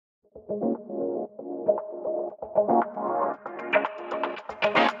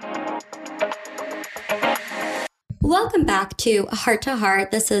Welcome back to Heart to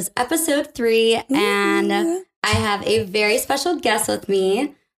Heart. This is episode 3, and I have a very special guest with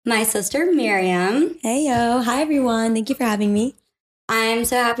me, my sister Miriam. Hey, yo. Hi, everyone. Thank you for having me. I'm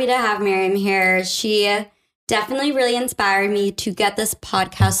so happy to have Miriam here. She definitely really inspired me to get this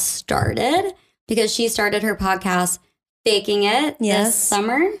podcast started because she started her podcast, Faking It, this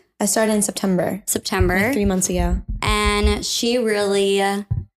summer. I started in September. Like 3 months ago. And she really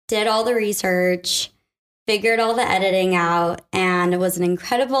did all the research, figured all the editing out, and was an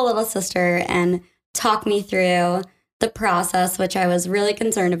incredible little sister and talked me through the process, which I was really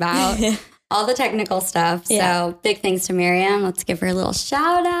concerned about, all the technical stuff. Yeah. So big thanks to Miriam. Let's give her a little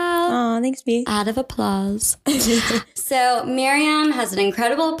shout out. Oh, thanks, B. Out of applause. So Miriam has an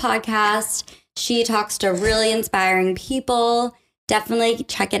incredible podcast. She talks to really inspiring people. Definitely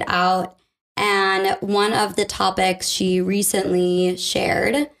check it out. And one of the topics she recently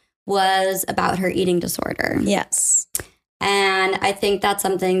shared was about her eating disorder. Yes. And I think that's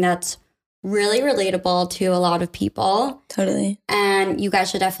something that's really relatable to a lot of people. Totally. And you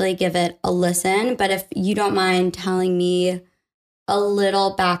guys should definitely give it a listen. But if you don't mind telling me a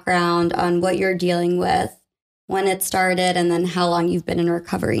little background on what you're dealing with, when it started, and then how long you've been in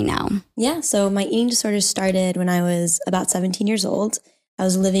recovery now. Yeah. So my eating disorder started when I was about 17 years old. I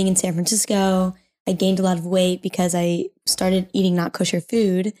was living in San Francisco. I gained a lot of weight because I started eating not kosher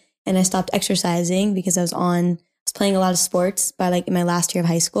food. And I stopped exercising because I was playing a lot of sports by like in my last year of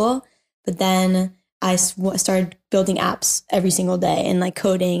high school. But then I started building apps every single day and like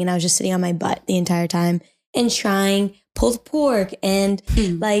coding. And I was just sitting on my butt the entire time and trying pulled pork and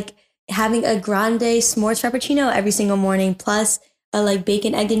like having a grande s'mores frappuccino every single morning, plus a like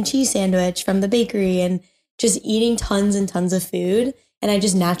bacon, egg, and cheese sandwich from the bakery, and just eating tons and tons of food. And I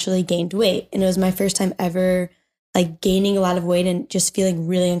just naturally gained weight. And it was my first time ever like gaining a lot of weight and just feeling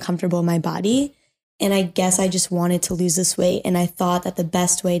really uncomfortable in my body. And I guess I just wanted to lose this weight. And I thought that the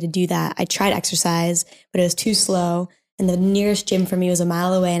best way to do that, I tried exercise, but it was too slow. And the nearest gym for me was a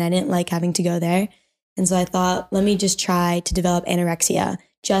mile away and I didn't like having to go there. And so I thought, let me just try to develop anorexia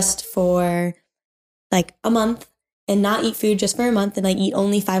just for like a month and not eat food just for a month and like eat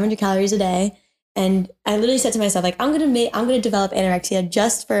only 500 calories a day. And I literally said to myself, like, I'm gonna develop anorexia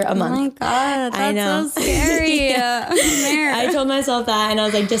just for a month. Oh my God, that's I know. so scary. I told myself that, and I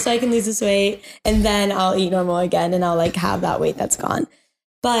was like, just so I can lose this weight, and then I'll eat normal again, and I'll like have that weight that's gone.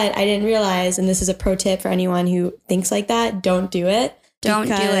 But I didn't realize, and this is a pro tip for anyone who thinks like that, don't do it. Don't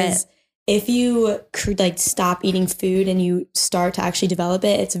do it. If you like stop eating food and you start to actually develop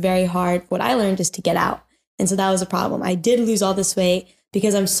it, it's very hard. What I learned is to get out. And so that was a problem. I did lose all this weight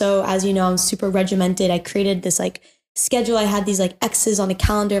because I'm so, as you know, I'm super regimented. I created this like schedule. I had these like X's on a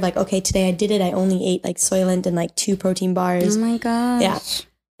calendar of like, okay, today I did it. I only ate like Soylent and like 2 protein bars. Oh my gosh. Yeah.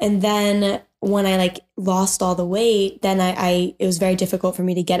 And then when I like lost all the weight, then it was very difficult for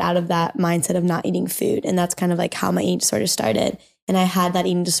me to get out of that mindset of not eating food. And that's kind of like how my eating disorder started. And I had that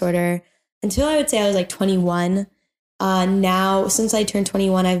eating disorder until I would say I was like 21. Now, since I turned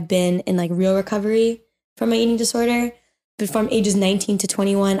 21, I've been in like real recovery from my eating disorder. But from ages 19 to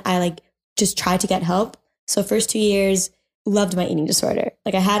 21, I like just tried to get help. So first 2 years, loved my eating disorder.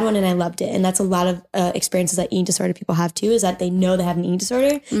 Like I had one and I loved it. And that's a lot of experiences that eating disorder people have too, is that they know they have an eating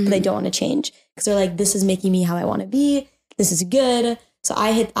disorder, but they don't want to change because they're like, this is making me how I want to be. This is good. So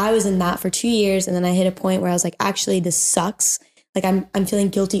I was in that for 2 years. And then I hit a point where I was like, actually, this sucks. Like I'm feeling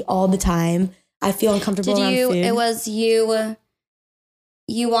guilty all the time. I feel uncomfortable around food. It was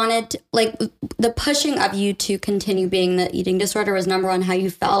you wanted, like, the pushing of you to continue being the eating disorder was number one, how you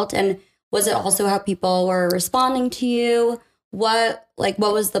felt. And was it also how people were responding to you? What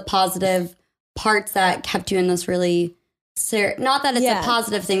was the positive parts that kept you in this really, not that it's a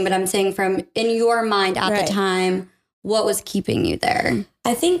positive thing, but I'm saying from in your mind at the time, what was keeping you there?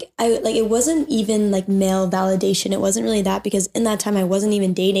 I think it wasn't even like male validation. It wasn't really that, because in that time I wasn't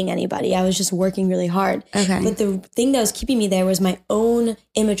even dating anybody. I was just working really hard. Okay. But the thing that was keeping me there was my own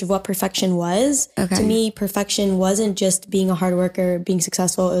image of what perfection was. Okay. To me, perfection wasn't just being a hard worker, being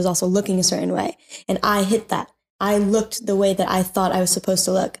successful. It was also looking a certain way. And I hit that. I looked the way that I thought I was supposed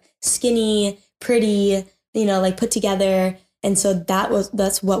to look. Skinny, pretty, like put together. And so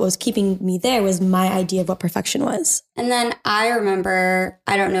that's what was keeping me there, was my idea of what perfection was. And then I remember,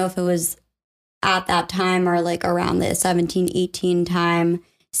 I don't know if it was at that time or like around the 17, 18 time,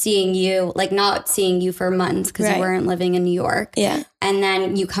 seeing you, like not seeing you for months because you weren't living in New York. Yeah. And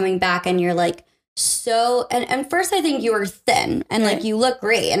then you coming back and you're like, and first I think you were thin and like you look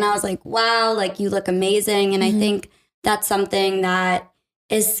great. And I was like, wow, like you look amazing. And I think that's something that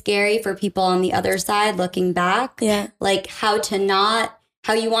is scary for people on the other side looking back. Yeah. Like how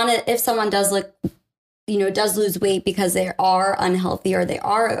you want to, if someone does does lose weight because they are unhealthy or they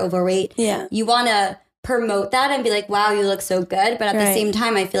are overweight, you want to promote that and be like, wow, you look so good. But at the same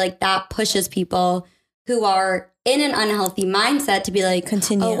time, I feel like that pushes people who are in an unhealthy mindset to be like,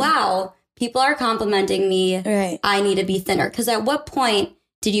 continue. Oh, wow, people are complimenting me. Right. I need to be thinner. Because at what point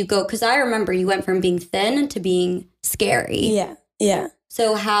did you go? Because I remember you went from being thin to being scary. Yeah. Yeah.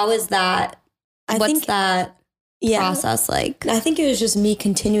 So how is that? What's that process like? I think it was just me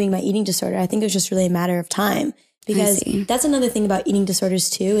continuing my eating disorder. I think it was just really a matter of time, because that's another thing about eating disorders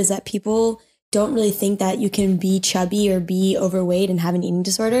too, is that people don't really think that you can be chubby or be overweight and have an eating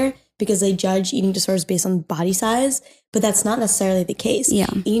disorder, because they judge eating disorders based on body size, but that's not necessarily the case. Yeah.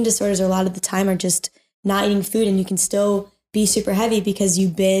 Eating disorders a lot of the time are just not eating food, and you can still be super heavy because you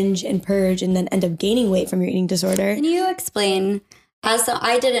binge and purge and then end up gaining weight from your eating disorder. Can you explain,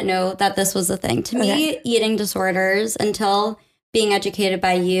 I didn't know that this was a thing. To me, eating disorders, until being educated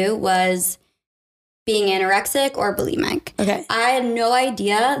by you, was being anorexic or bulimic. Okay. I had no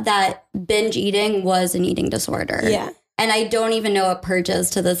idea that binge eating was an eating disorder. Yeah. And I don't even know what purge is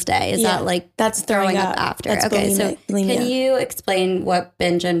to this day. Is that like that's throwing up after? That's okay, bulimia. So can you explain what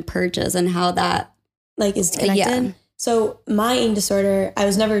binge and purge is and how that like is connected? Yeah. So my eating disorder, I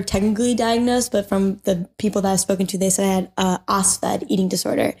was never technically diagnosed, but from the people that I've spoken to, they said I had OSFED eating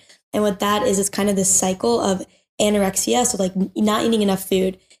disorder. And what that is, it's kind of this cycle of anorexia. So like not eating enough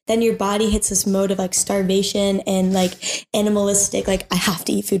food. Then your body hits this mode of like starvation and like animalistic, like I have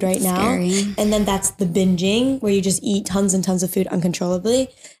to eat food right now. Scary. And then that's the binging, where you just eat tons and tons of food uncontrollably.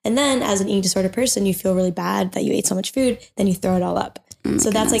 And then as an eating disorder person, you feel really bad that you ate so much food, then you throw it all up.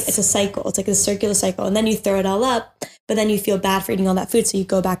 So that's like, it's a cycle. It's like a circular cycle. And then you throw it all up, but then you feel bad for eating all that food. So you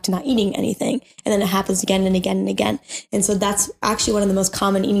go back to not eating anything. And then it happens again and again and again. And so that's actually one of the most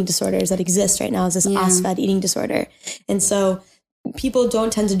common eating disorders that exists right now, is this OSFED eating disorder. And so people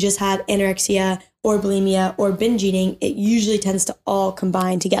don't tend to just have anorexia or bulimia or binge eating. It usually tends to all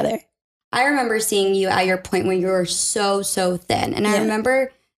combine together. I remember seeing you at your point when you were so, so thin. And I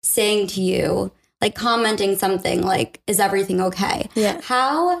remember saying to you, like commenting something like, is everything okay? Yeah.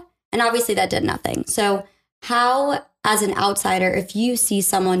 How, and obviously that did nothing. So how, as an outsider, if you see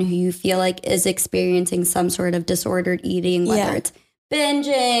someone who you feel like is experiencing some sort of disordered eating, whether it's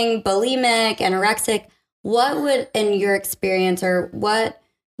binging, bulimic, anorexic, what would, in your experience, or what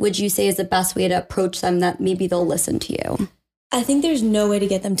would you say is the best way to approach them that maybe they'll listen to you? I think there's no way to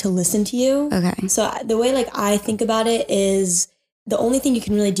get them to listen to you. Okay. So the way like I think about it is, the only thing you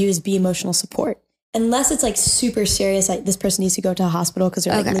can really do is be emotional support. Unless it's like super serious, like this person needs to go to a hospital because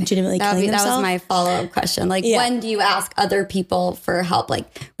they're like legitimately killing themselves. That was my follow-up question. Like, when do you ask other people for help?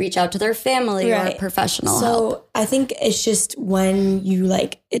 Like, reach out to their family or professional help? So I think it's just when you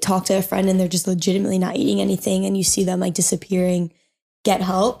like talk to a friend and they're just legitimately not eating anything and you see them like disappearing, get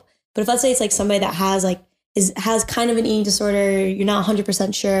help. But if let's say it's like somebody that has kind of an eating disorder, you're not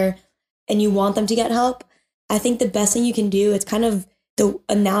 100% sure, and you want them to get help, I think the best thing you can do, it's kind of the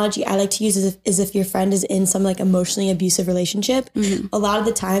analogy I like to use is if your friend is in some like emotionally abusive relationship. A lot of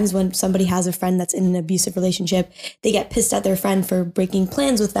the times when somebody has a friend that's in an abusive relationship, they get pissed at their friend for breaking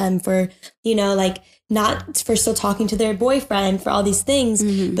plans with them, for, like not for still talking to their boyfriend, for all these things.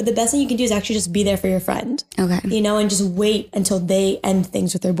 But the best thing you can do is actually just be there for your friend. Okay. And just wait until they end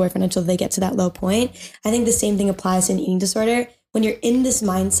things with their boyfriend, until they get to that low point. I think the same thing applies to an eating disorder. When you're in this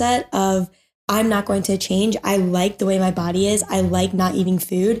mindset of, I'm not going to change, I like the way my body is, I like not eating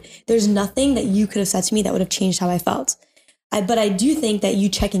food, there's nothing that you could have said to me that would have changed how I felt. But I do think that you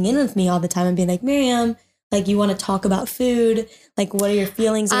checking in with me all the time and being like, Miriam, like, you want to talk about food, like, what are your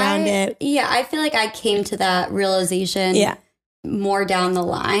feelings around it? Yeah, I feel like I came to that realization more down the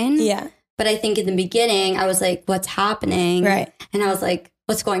line. Yeah. But I think in the beginning, I was like, what's happening? Right. And I was like,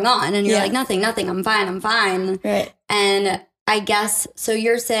 what's going on? And you're like, nothing, I'm fine. Right. And I guess, so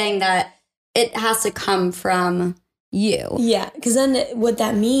you're saying that it has to come from you. Yeah. Because then what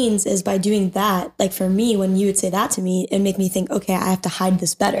that means is, by doing that, like for me, when you would say that to me, it'd make me think, okay, I have to hide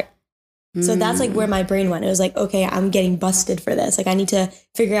this better. So that's like where my brain went. It was like, okay, I'm getting busted for this. Like, I need to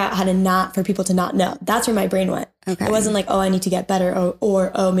figure out how to for people to not know. That's where my brain went. Okay. It wasn't like, oh, I need to get better,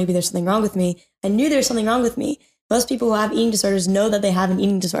 or oh, maybe there's something wrong with me. I knew there's something wrong with me. Most people who have eating disorders know that they have an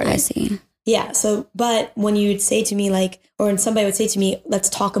eating disorder. I see. Yeah. So, but when you would say to me, like, or when somebody would say to me, let's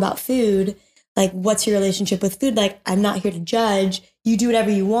talk about food, like, what's your relationship with food? Like, I'm not here to judge. You do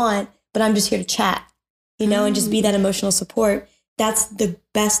whatever you want, but I'm just here to chat, and just be that emotional support. That's the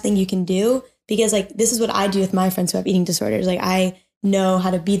best thing you can do, because like, this is what I do with my friends who have eating disorders. Like, I know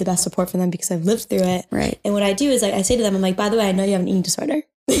how to be the best support for them because I've lived through it. Right. And what I do is I say to them, I'm like, by the way, I know you have an eating disorder.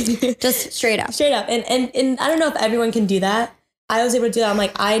 Just straight up. Straight up. And I don't know if everyone can do that. I was able to do that. I'm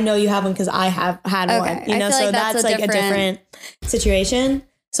like, I know you have one because I have had one, you know, so like that's like a different situation.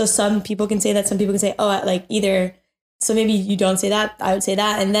 So some people can say that, some people can say, oh, like either, so maybe you don't say that, I would say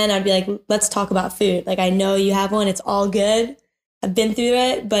that. And then I'd be like, let's talk about food. Like, I know you have one, it's all good. I've been through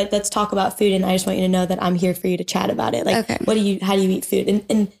it, but let's talk about food. And I just want you to know that I'm here for you to chat about it. Like, how do you eat food?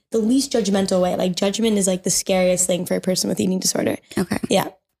 In the least judgmental way. Like, judgment is like the scariest thing for a person with eating disorder. Okay. Yeah.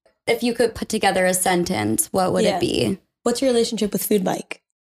 If you could put together a sentence, what would it be? What's your relationship with food like?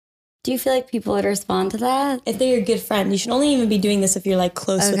 Do you feel like people would respond to that? If they're your good friend, you should only even be doing this if you're like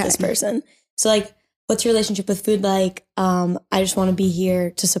close with this person. So like, what's your relationship with food like? I just want to be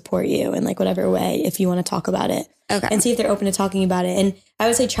here to support you in like whatever way, if you want to talk about it. Okay. And see if they're open to talking about it. And I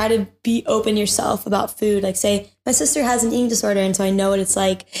would say try to be open yourself about food. Like say, my sister has an eating disorder, and so I know what it's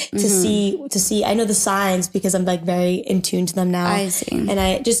like to see, I know the signs because I'm like very in tune to them now. I see. And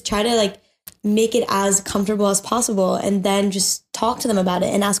I just try to like make it as comfortable as possible and then just talk to them about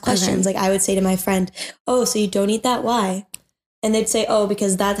it and ask questions. Like I would say to my friend, oh, so you don't eat that? Why? And they'd say, oh,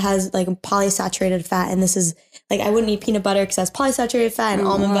 because that has like polysaturated fat. And this is like, I wouldn't eat peanut butter because it has polysaturated fat, and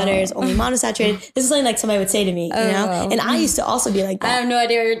almond butter is only monosaturated. This is something like somebody would say to me, you know? And I used to also be like that. I have no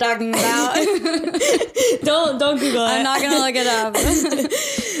idea what you're talking about. Don't Google it. I'm not going to look it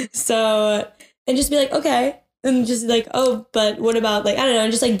up. So, and just be like, okay. And just like, oh, but what about like, I don't know,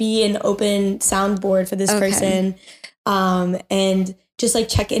 and just like be an open soundboard for this person. And just like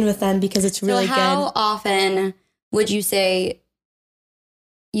check in with them because it's really good. So how often would you say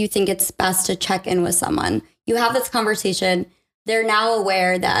you think it's best to check in with someone? You have this conversation. They're now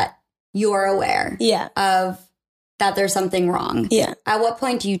aware that you're aware of that there's something wrong. Yeah. At what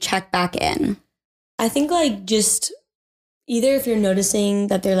point do you check back in? I think like just either if you're noticing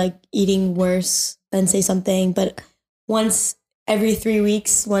that they're like eating worse, then say something, but once every 3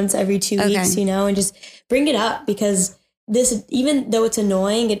 weeks, once every 2 weeks, you know, and just bring it up because this, even though it's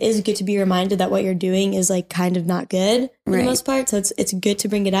annoying, it is good to be reminded that what you're doing is like kind of not good for the most part. So it's good to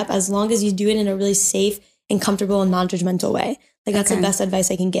bring it up as long as you do it in a really safe and comfortable and non-judgmental way. Like that's the best advice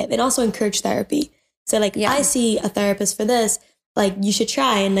I can give. And also encourage therapy. So like, I see a therapist for this, like you should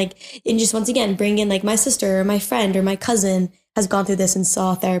try. And like, and just once again, bring in like my sister or my friend or my cousin has gone through this and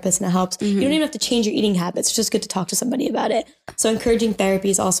saw a therapist and it helps. You don't even have to change your eating habits. It's just good to talk to somebody about it. So encouraging therapy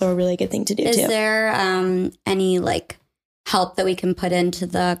is also a really good thing to do too. Is there any like help that we can put into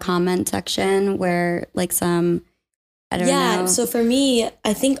the comment section where like some, I don't know. So for me,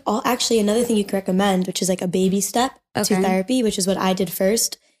 I think actually another thing you could recommend, which is like a baby step to therapy, which is what I did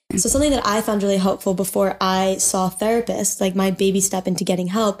first. So something that I found really helpful before I saw a therapist, like my baby step into getting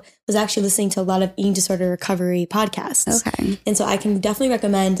help, was actually listening to a lot of eating disorder recovery podcasts. And so I can definitely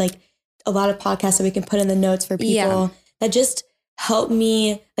recommend like a lot of podcasts that we can put in the notes for people that just help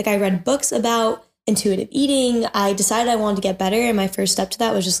me. Like I read books about intuitive eating. I decided I wanted to get better. And my first step to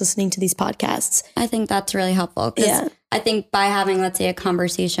that was just listening to these podcasts. I think that's really helpful. I think by having, let's say, a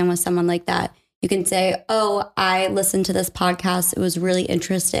conversation with someone like that, you can say, oh, I listened to this podcast. It was really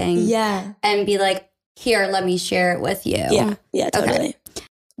interesting. Yeah. And be like, here, let me share it with you. Yeah, totally.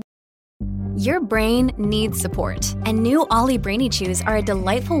 Your brain needs support, and new Ollie Brainy Chews are a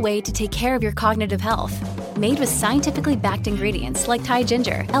delightful way to take care of your cognitive health. Made with scientifically backed ingredients like Thai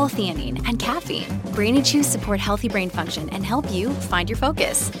ginger, L-theanine, and caffeine, Brainy Chews support healthy brain function and help you find your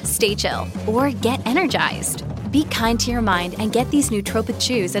focus, stay chill, or get energized. Be kind to your mind and get these nootropic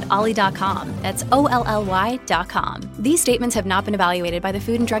chews at ollie.com. That's OLLY.com. These statements have not been evaluated by the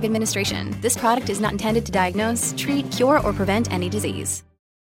Food and Drug Administration. This product is not intended to diagnose, treat, cure, or prevent any disease.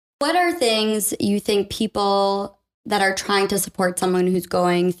 What are things you think people that are trying to support someone who's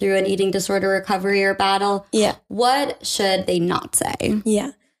going through an eating disorder recovery or battle, what should they not say?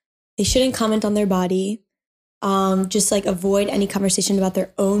 They shouldn't comment on their body. Just like avoid any conversation about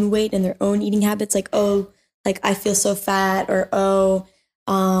their own weight and their own eating habits. Like, oh, like I feel so fat, or oh,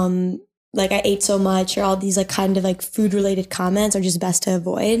 like I ate so much, or all these like kind of like food related comments are just best to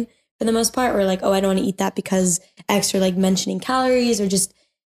avoid for the most part. Or like, oh, I don't want to eat that because X, or like mentioning calories, or just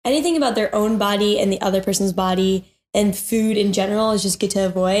anything about their own body and the other person's body and food in general is just good to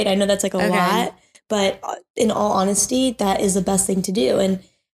avoid. I know that's like a lot, but in all honesty, that is the best thing to do. And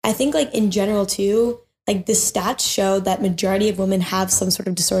I think like in general too, like the stats show that majority of women have some sort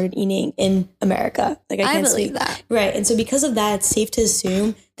of disordered eating in America. Like I believe that. Right. And so because of that, it's safe to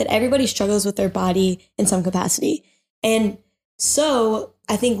assume that everybody struggles with their body in some capacity. And so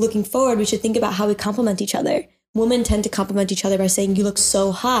I think looking forward, we should think about how we complement each other. Women tend to compliment each other by saying, you look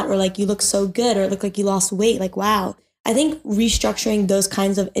so hot, or like you look so good, or look like you lost weight. Like, wow, I think restructuring those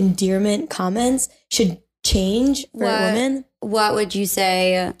kinds of endearment comments should change for women. What would you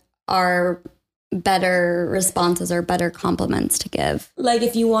say are better responses or better compliments to give? Like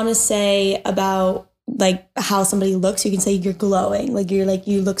if you want to say about like how somebody looks, you can say you're glowing. Like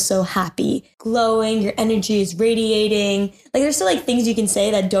you look so happy, glowing, your energy is radiating. Like there's still like things you can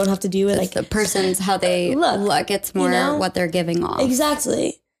say that don't have to do with like the person's how they look. It's more what they're giving off.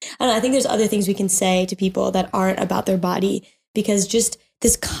 Exactly. And I think there's other things we can say to people that aren't about their body, because just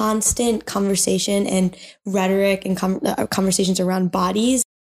this constant conversation and rhetoric and conversations around bodies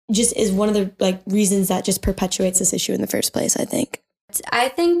just is one of the like reasons that just perpetuates this issue in the first place, I think. I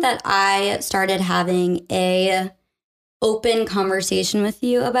think that I started having a open conversation with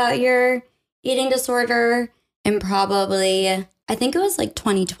you about your eating disorder and probably, I think it was like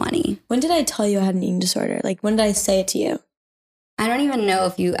 2020. When did I tell you I had an eating disorder? Like when did I say it to you? I don't even know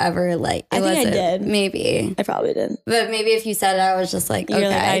if you ever like. I think I did. Maybe I probably did. But maybe if you said it, I was just like, okay,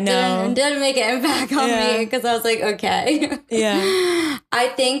 like, I know. Didn't make an impact on me because I was like, okay. Yeah. I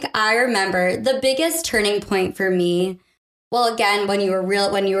think I remember the biggest turning point for me. Well, again, when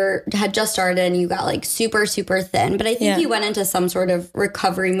you had just started and you got like super, super thin, but I think you went into some sort of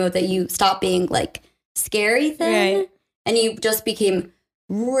recovery mode that you stopped being like scary thin and you just became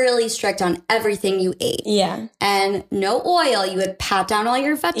really strict on everything you ate. Yeah. And no oil. You would pat down all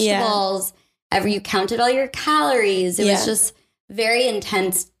your vegetables. You counted all your calories. It was just very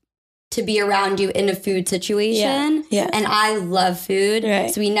intense to be around you in a food situation. Yeah. And I love food. Right.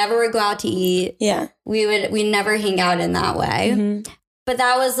 So we never would go out to eat. Yeah. We never hang out in that way. Mm-hmm. But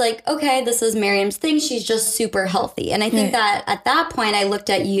that was like, okay, this is Miriam's thing. She's just super healthy. And I think that at that point I looked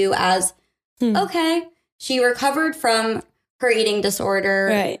at you as, okay, she recovered from her eating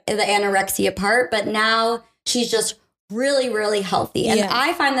disorder, the anorexia part, but now she's just really, really healthy. And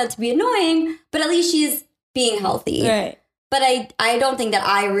I find that to be annoying, but at least she's being healthy. Right. But I don't think that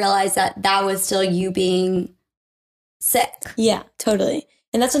I realized that that was still you being sick. Yeah, totally.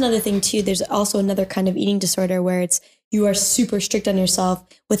 And that's another thing too. There's also another kind of eating disorder where it's you are super strict on yourself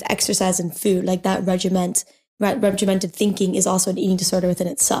with exercise and food. Like that regimented thinking is also an eating disorder within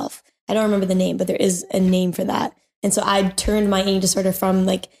itself. I don't remember the name, but there is a name for that. And so I turned my eating disorder from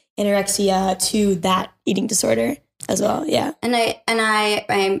like anorexia to that eating disorder as well. Yeah. And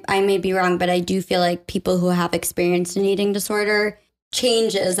I may be wrong, but I do feel like people who have experienced an eating disorder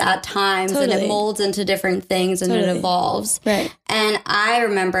changes at times and it molds into different things and it evolves. Right. And I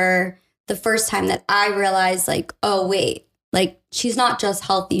remember the first time that I realized like, oh, wait, like she's not just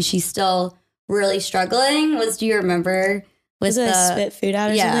healthy. She's still really struggling. Do you remember? Was it spit food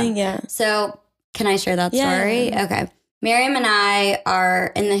out or something? Yeah. So can I share that story? Yeah. Okay. Miriam and I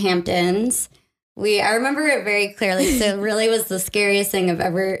are in the Hamptons. I remember it very clearly. So it really was the scariest thing I've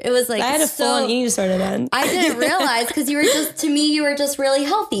ever. It was like I had a full-on eating disorder then. I didn't realize because you were just really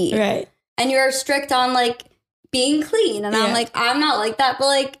healthy, right? And you're strict on like being clean, and I'm like, I'm not like that. But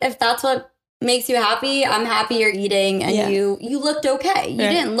like, if that's what makes you happy, I'm happy you're eating, and you looked okay. You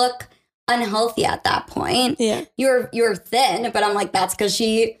didn't look unhealthy at that point. Yeah, you're thin, but I'm like, that's because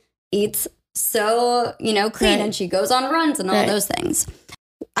she eats so clean, and she goes on runs and all those things.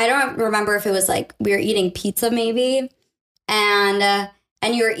 I don't remember if it was like we were eating pizza maybe and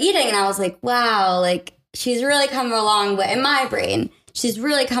you were eating and I was like, wow, like she's really come a long way in my brain. She's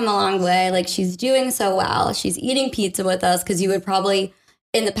really come a long way. Like she's doing so well. She's eating pizza with us because you would probably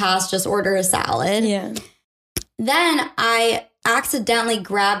in the past just order a salad. Yeah. Then I accidentally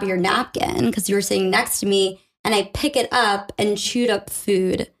grab your napkin because you were sitting next to me and I pick it up and chewed up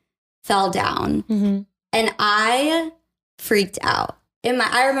food fell down. Mm-hmm. And I freaked out.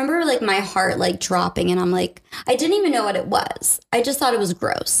 I remember like my heart like dropping and I'm like, I didn't even know what it was. I just thought it was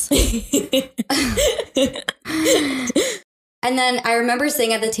gross. And then I remember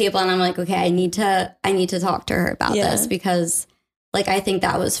sitting at the table and I'm like, okay, I need to talk to her about this because like, I think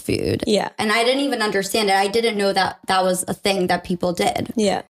that was food. Yeah. And I didn't even understand it. I didn't know that that was a thing that people did.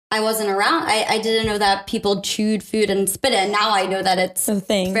 Yeah. I wasn't around. I didn't know that people chewed food and spit it. And now I know that it's a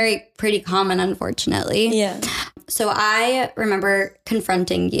thing. Pretty common, unfortunately. Yeah. So I remember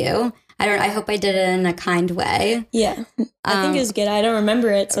confronting you. I hope I did it in a kind way. Yeah. I think it was good. I don't remember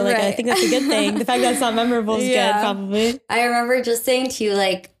it. So like, I think that's a good thing. The fact that it's not memorable is good, probably. I remember just saying to you,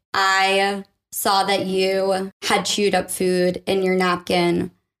 like, I saw that you had chewed up food in your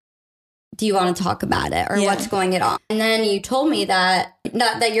napkin. Do you want to talk about it or what's going on? And then you told me that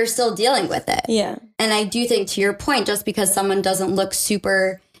you're still dealing with it. Yeah. And I do think to your point, just because someone doesn't look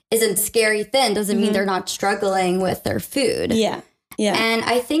isn't scary thin doesn't mean they're not struggling with their food. Yeah. Yeah. And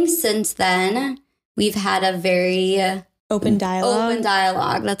I think since then we've had a very open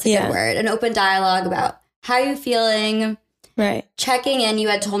dialogue. That's a good word. An open dialogue about how are you feeling? Right. Checking in, you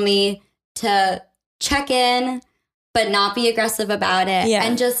had told me to check in, but not be aggressive about it. Yeah.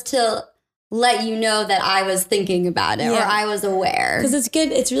 And just to let you know that I was thinking about it or I was aware. Because it's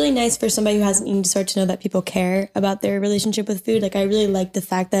good. It's really nice for somebody who has an eating disorder to know that people care about their relationship with food. Like, I really like the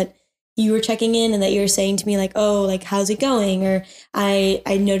fact that you were checking in and that you were saying to me like, oh, like, how's it going? Or I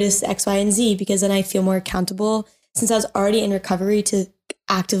noticed X, Y, and Z, because then I feel more accountable since I was already in recovery to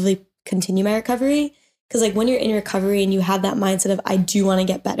actively continue my recovery. Because like when you're in recovery and you have that mindset of I do want to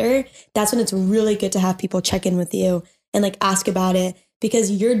get better, that's when it's really good to have people check in with you and like ask about it,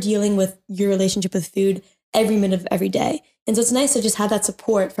 because you're dealing with your relationship with food every minute of every day. And so it's nice to just have that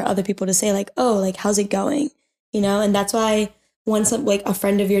support for other people to say like, oh, like, how's it going? You know, and that's why once like a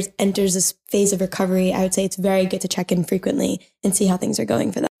friend of yours enters this phase of recovery, I would say it's very good to check in frequently and see how things are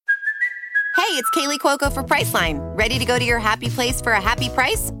going for them. Hey, it's Kaylee Cuoco for Priceline. Ready to go to your happy place for a happy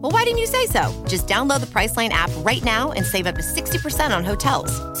price? Well, why didn't you say so? Just download the Priceline app right now and save up to 60% on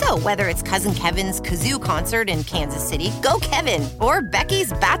hotels. So whether it's Cousin Kevin's Kazoo Concert in Kansas City, go Kevin, or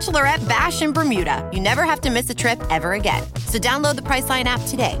Becky's Bachelorette Bash in Bermuda, you never have to miss a trip ever again. So download the Priceline app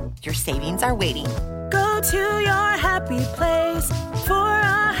today. Your savings are waiting. Go to your happy place for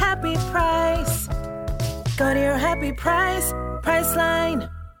a happy price. Go to your happy price, Priceline.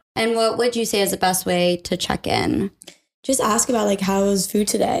 And what would you say is the best way to check in? Just ask about like, how was food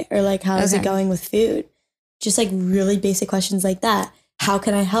today? Or like, how is it going with food? Just like really basic questions like that. How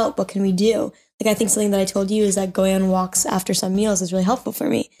can I help? What can we do? Like, I think something that I told you is that going on walks after some meals is really helpful for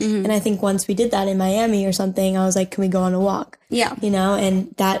me. Mm-hmm. And I think once we did that in Miami or something, I was like, can we go on a walk? Yeah. You know,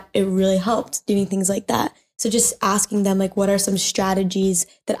 and that it really helped doing things like that. So just asking them like, what are some strategies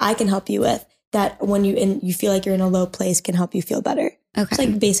that I can help you with that when you feel like you're in a low place can help you feel better? Okay. It's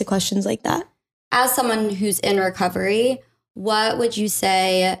like basic questions like that. As someone who's in recovery, what would you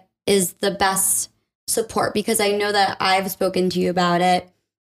say is the best support? Because I know that I've spoken to you about it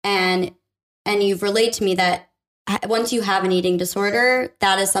and you've relayed to me that once you have an eating disorder,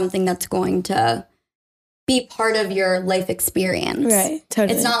 that is something that's going to be part of your life experience. Right,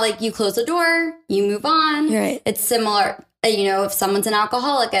 totally. It's not like you close the door, you move on. Right. It's similar, you know, if someone's an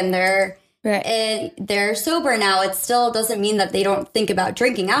alcoholic and they're sober now, it still doesn't mean that they don't think about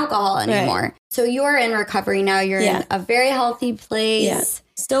drinking alcohol anymore. Right. So you're in recovery now. You're in a very healthy place. Yeah.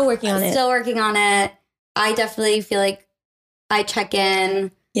 Still working on it. Still working on it. I definitely feel like I check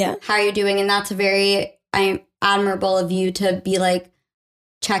in. Yeah. How are you doing? And that's very admirable of you to be like,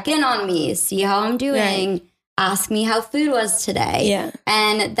 check in on me, see how I'm doing. Ask me how food was today. Yeah.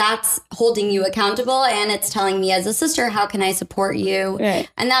 And that's holding you accountable. And it's telling me as a sister, how can I support you? Right.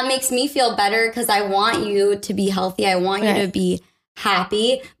 And that makes me feel better because I want you to be healthy. I want you to be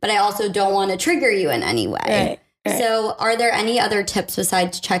happy, but I also don't want to trigger you in any way. Right. So are there any other tips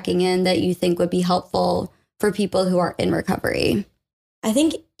besides checking in that you think would be helpful for people who are in recovery? I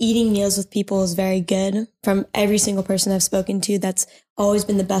think eating meals with people is very good. From every single person I've spoken to, that's always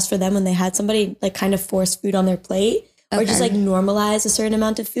been the best for them when they had somebody like kind of force food on their plate or just like normalize a certain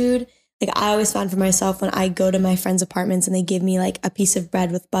amount of food. Like I always found for myself when I go to my friends' apartments and they give me like a piece of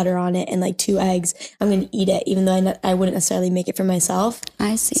bread with butter on it and like 2 eggs, I'm going to eat it even though I wouldn't necessarily make it for myself.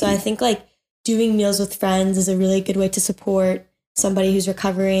 I see. So I think like doing meals with friends is a really good way to support somebody who's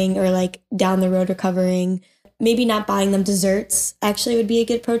recovering or like down the road recovering. Maybe not buying them desserts actually would be a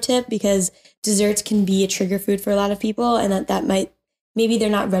good pro tip because desserts can be a trigger food for a lot of people and that might, maybe they're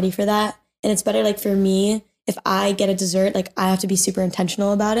not ready for that. And it's better like for me, if I get a dessert, like I have to be super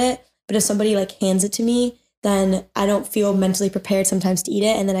intentional about it. But if somebody like hands it to me, then I don't feel mentally prepared sometimes to eat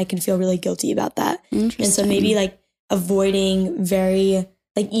it. And then I can feel really guilty about that. And so maybe like avoiding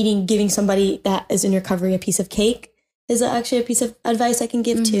giving somebody that is in recovery a piece of cake is actually a piece of advice I can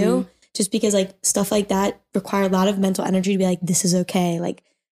give too. Just because like stuff like that require a lot of mental energy to be like, this is okay. Like,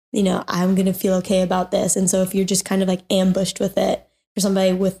 you know, I'm going to feel okay about this. And so if you're just kind of like ambushed with it for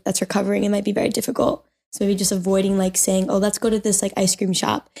somebody that's recovering, it might be very difficult. So maybe just avoiding like saying, oh, let's go to this like ice cream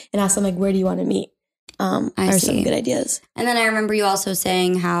shop and ask them like, where do you want to meet? Are some good ideas. And then I remember you also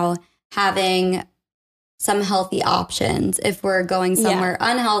saying how having some healthy options if we're going somewhere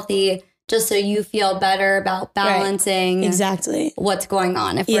unhealthy, just so you feel better about balancing exactly what's going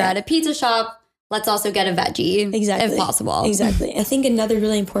on. If we're at a pizza shop, let's also get a veggie if possible. Exactly. I think another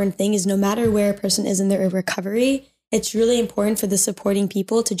really important thing is no matter where a person is in their recovery, it's really important for the supporting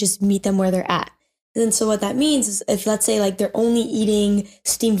people to just meet them where they're at. And so what that means is if let's say like they're only eating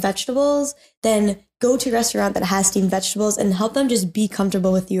steamed vegetables, then go to a restaurant that has steamed vegetables and help them just be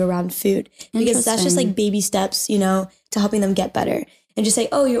comfortable with you around food. Because that's just like baby steps, you know, to helping them get better. And just say,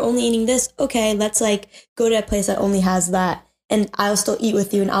 oh, you're only eating this? Okay, let's like go to a place that only has that. And I'll still eat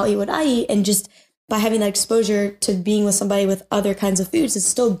with you and I'll eat what I eat. And just by having that exposure to being with somebody with other kinds of foods, it's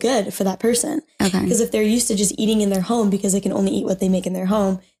still good for that person. Okay. Because if they're used to just eating in their home because they can only eat what they make in their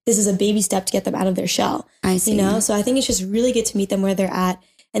home, this is a baby step to get them out of their shell. I see. You know? So I think it's just really good to meet them where they're at.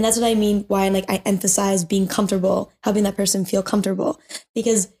 And that's what I mean why like I emphasize being comfortable, helping that person feel comfortable.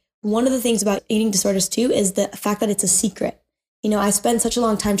 Because one of the things about eating disorders too is the fact that it's a secret. You know, I spent such a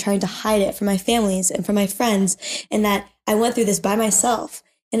long time trying to hide it from my families and from my friends, and that I went through this by myself.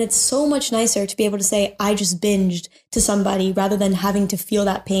 And it's so much nicer to be able to say, I just binged to somebody rather than having to feel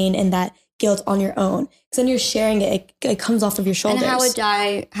that pain and that guilt on your own. Because then you're sharing it, it comes off of your shoulders.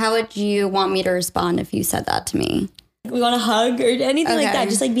 And how would you want me to respond if you said that to me? We want a hug or anything like that.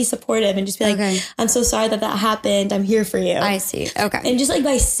 Just like be supportive and just be like, I'm so sorry that happened. I'm here for you. I see. Okay. And just like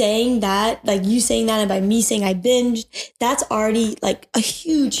by saying that, like you saying that and by me saying I binged, that's already like a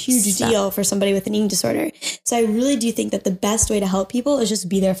huge deal for somebody with an eating disorder. So I really do think that the best way to help people is just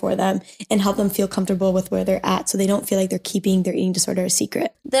be there for them and help them feel comfortable with where they're at so they don't feel like they're keeping their eating disorder a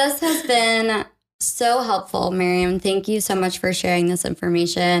secret. This has been so helpful, Miriam. Thank you so much for sharing this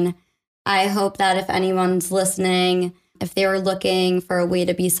information. I hope that if anyone's listening, if they were looking for a way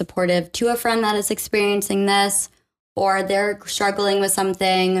to be supportive to a friend that is experiencing this, or they're struggling with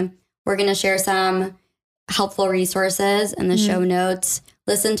something, we're going to share some helpful resources in the show notes.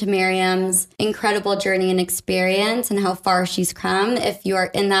 Listen to Miriam's incredible journey and experience and how far she's come. If you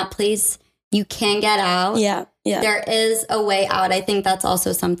are in that place, you can get out. Yeah. There is a way out. I think that's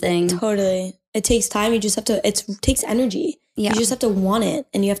also something. Totally. It takes time. You just have to, it takes energy. Yeah. You just have to want it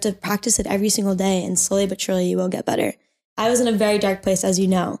and you have to practice it every single day, and slowly but surely you will get better. I was in a very dark place, as you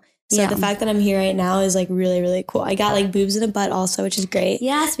know. So the fact that I'm here right now is like really, really cool. I got like boobs and a butt also, which is great.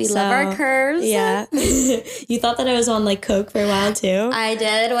 Yes, we love our curves. Yeah. You thought that I was on like Coke for a while too? I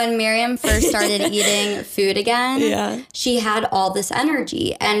did. When Miriam first started eating food again, she had all this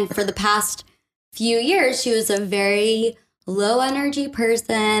energy. And for the past few years, she was a very low energy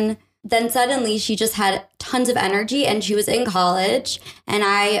person. Then suddenly she just had tons of energy, and she was in college. And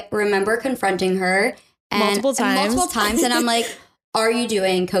I remember confronting her multiple times. And I'm like, are you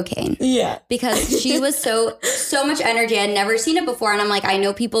doing cocaine? Yeah. Because she was so much energy. I'd never seen it before. And I'm like, I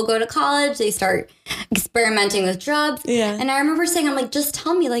know people go to college, they start experimenting with drugs. Yeah. And I remember saying, I'm like, just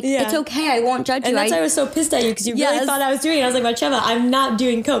tell me, like, it's okay. I won't judge you. And that's why I was so pissed at you, because you really thought I was doing it. I was like, Marcella, I'm not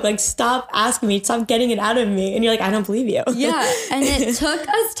doing coke. Like, stop asking me. Stop getting it out of me. And you're like, I don't believe you. Yeah. And it took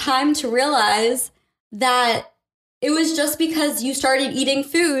us time to realize that it was just because you started eating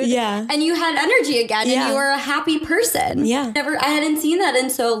food and you had energy again and you were a happy person. Yeah. I hadn't seen that in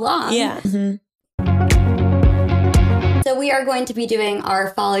so long. Yeah. Mm-hmm. So we are going to be doing our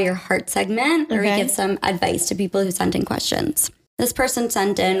Follow Your Heart segment, where we give some advice to people who sent in questions. This person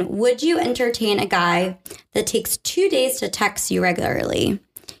sent in, would you entertain a guy that takes 2 days to text you regularly?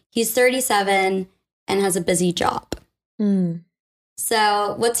 He's 37 and has a busy job.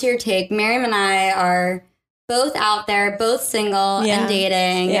 So what's your take? Miriam and I are both out there, both single and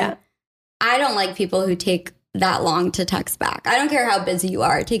dating. Yeah. I don't like people who take that long to text back. I don't care how busy you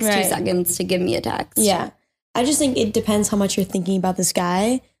are. It takes 2 seconds to give me a text. Yeah. I just think it depends how much you're thinking about this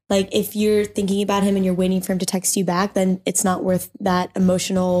guy. Like, if you're thinking about him and you're waiting for him to text you back, then it's not worth that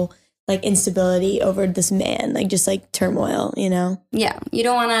emotional, like, instability over this man, like, just like turmoil, you know? Yeah. You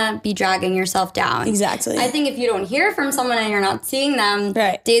don't want to be dragging yourself down. Exactly. I think if you don't hear from someone and you're not seeing them,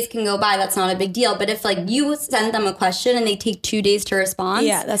 days can go by. That's not a big deal. But if, like, you send them a question and they take 2 days to respond,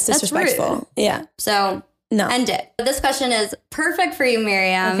 that's disrespectful. Rude. Yeah. So end it. This question is perfect for you,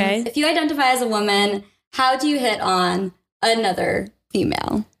 Miriam. Okay. If you identify as a woman, how do you hit on another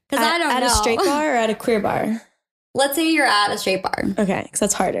female? Because I don't know. At a straight bar or at a queer bar? Let's say you're at a straight bar. Okay, because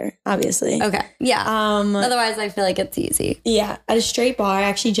that's harder, obviously. Okay, yeah. Otherwise, I feel like it's easy. Yeah, at a straight bar, I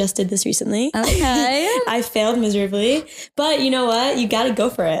actually just did this recently. Okay. I failed miserably, but you know what? You got to go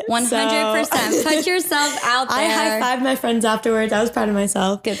for it. 100%. Put yourself out there. I high-fived my friends afterwards. I was proud of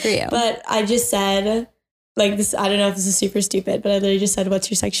myself. Good for you. But I just said, like, this. I don't know if this is super stupid, but I literally just said, "What's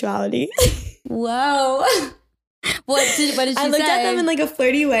your sexuality?" Whoa. What did you say? I looked at them in like a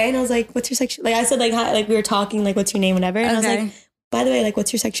flirty way, and I was like, "What's your sexual?" Like I said, like hi, like we were talking, like "What's your name?" Whatever, and I was like, "By the way, like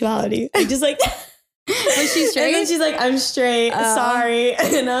what's your sexuality?" Like just like. Was she straight? And then she's like, "I'm straight. Sorry,"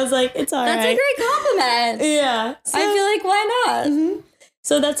 and I was like, "It's all right." That's a great compliment. Yeah, so, I feel like why not? Mm-hmm.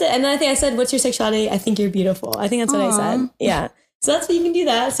 So that's it. And then I think I said, "What's your sexuality?" I think you're beautiful. I think that's what I said. Yeah. So that's what you can do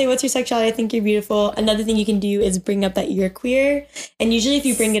that. Say, what's your sexuality? I think you're beautiful. Another thing you can do is bring up that you're queer. And usually if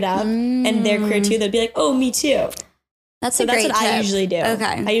you bring it up and they're queer too, they'll be like, oh, me too. That's what I usually do. Okay.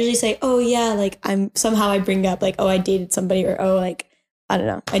 I usually say, oh yeah, like I bring up like, oh, I dated somebody, or oh, like, I don't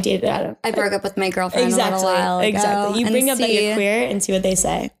know. I broke up with my girlfriend a little while ago. Exactly. You bring up that you're queer and see what they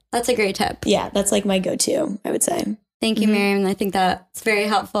say. That's a great tip. Yeah, that's like my go-to, I would say. Thank you, Miriam. I think that's very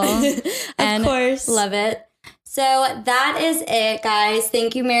helpful. Of course. Love it. So that is it, guys.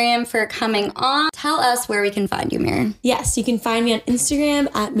 Thank you, Miriam, for coming on. Tell us where we can find you, Miriam. Yes, you can find me on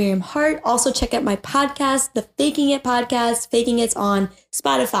Instagram at Miriam Hart. Also, check out my podcast, the Faking It podcast. Faking It's on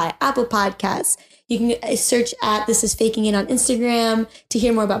Spotify, Apple Podcasts. You can search at This Is Faking It on Instagram to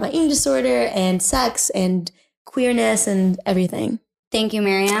hear more about my eating disorder and sex and queerness and everything. Thank you,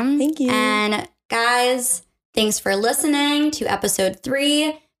 Miriam. Thank you. And guys, thanks for listening to episode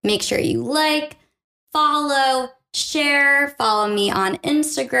 3. Make sure you like, follow, share, follow me on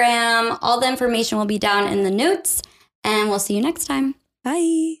Instagram. All the information will be down in the notes, and we'll see you next time.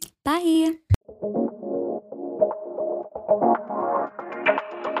 Bye. Bye.